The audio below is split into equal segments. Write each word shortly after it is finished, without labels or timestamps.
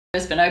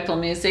Brisbane Opal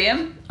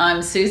Museum.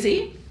 I'm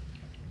Susie,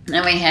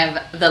 and we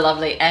have the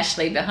lovely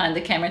Ashley behind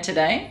the camera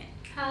today.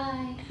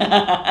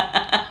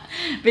 Hi.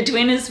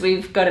 Between us,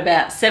 we've got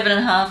about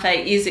 7.5,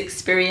 8 years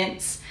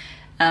experience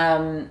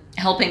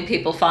helping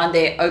people find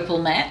their opal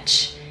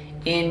match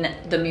in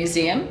the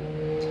museum.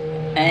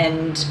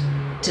 And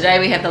today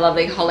we have the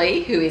lovely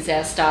Holly, who is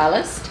our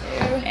stylist,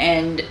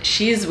 and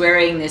she's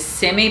wearing this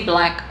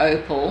semi-black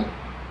opal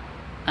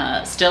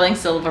sterling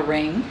silver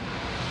ring.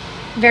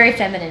 Very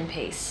feminine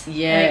piece.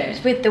 Yeah.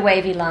 Like, with the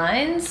wavy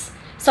lines.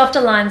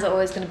 Softer lines are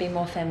always going to be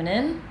more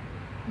feminine.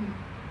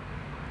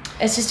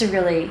 It's just a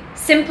really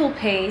simple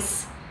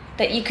piece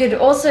that you could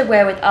also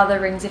wear with other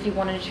rings if you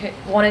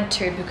wanted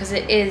to, because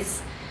it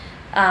is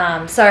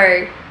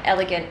so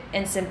elegant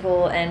and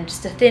simple, and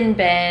just a thin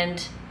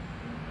band.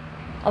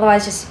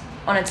 Otherwise, just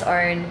on its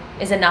own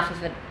is enough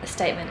of a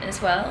statement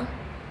as well.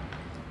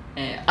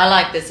 Yeah, I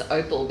like this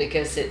opal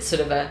because it's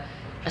sort of a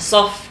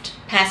soft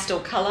pastel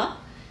colour,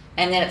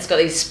 and then it's got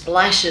these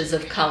splashes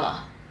of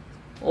colour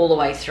all the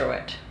way through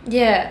it.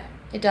 Yeah,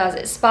 it does.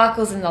 It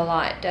sparkles in the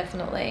light,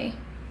 definitely.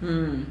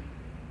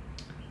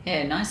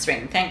 Yeah, nice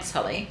ring. Thanks,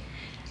 Holly.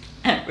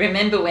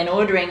 Remember, when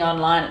ordering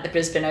online at the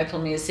Brisbane Opal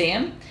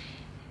Museum,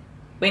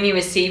 when you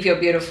receive your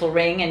beautiful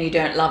ring and you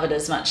don't love it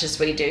as much as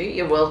we do,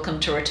 you're welcome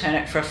to return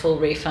it for a full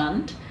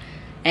refund.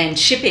 And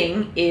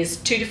shipping is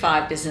 2 to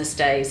 5 business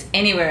days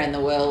anywhere in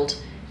the world,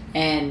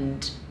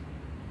 and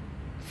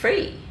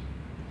free.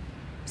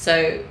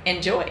 So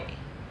enjoy.